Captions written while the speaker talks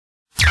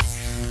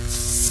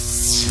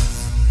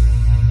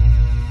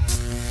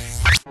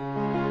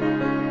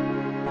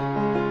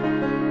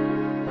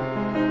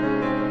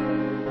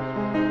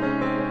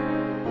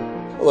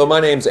Hello,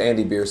 my name's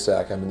Andy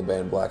Biersack. I'm in the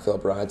band Black Veil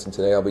Brides, and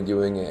today I'll be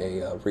doing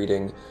a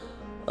reading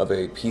of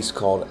a piece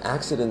called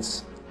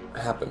Accidents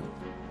Happen.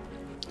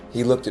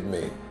 He looked at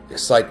me,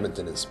 excitement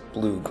in his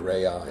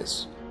blue-gray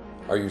eyes.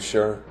 "Are you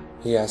sure?"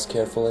 he asked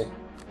carefully.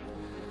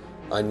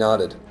 I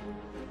nodded.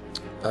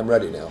 "I'm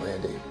ready now,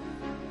 Andy.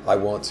 I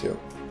want to."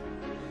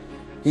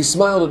 He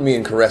smiled at me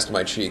and caressed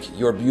my cheek.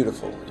 "You're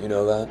beautiful, you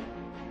know that?"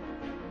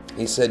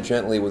 He said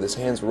gently with his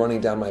hands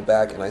running down my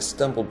back, and I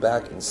stumbled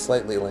back and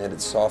slightly landed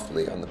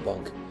softly on the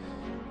bunk.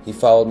 He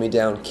followed me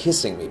down,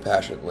 kissing me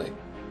passionately.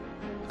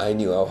 I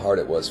knew how hard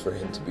it was for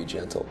him to be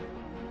gentle.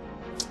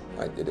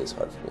 It is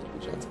hard for me to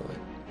be gentle.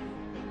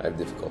 I have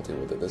difficulty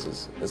with it. This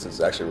is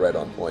actually right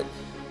on point.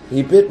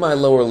 He bit my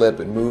lower lip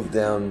and moved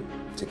down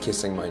to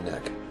kissing my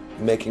neck,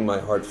 making my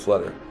heart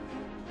flutter.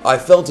 I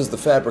felt as the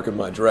fabric of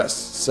my dress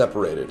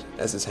separated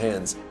as his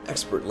hands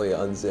expertly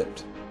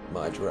unzipped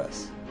my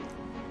dress.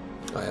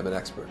 I am an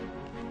expert.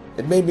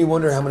 It made me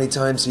wonder how many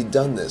times he'd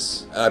done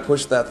this, and I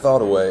pushed that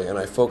thought away and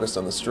I focused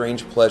on the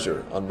strange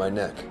pleasure on my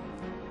neck.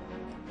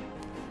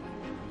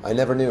 I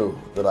never knew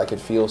that I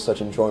could feel such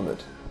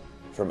enjoyment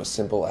from a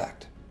simple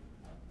act.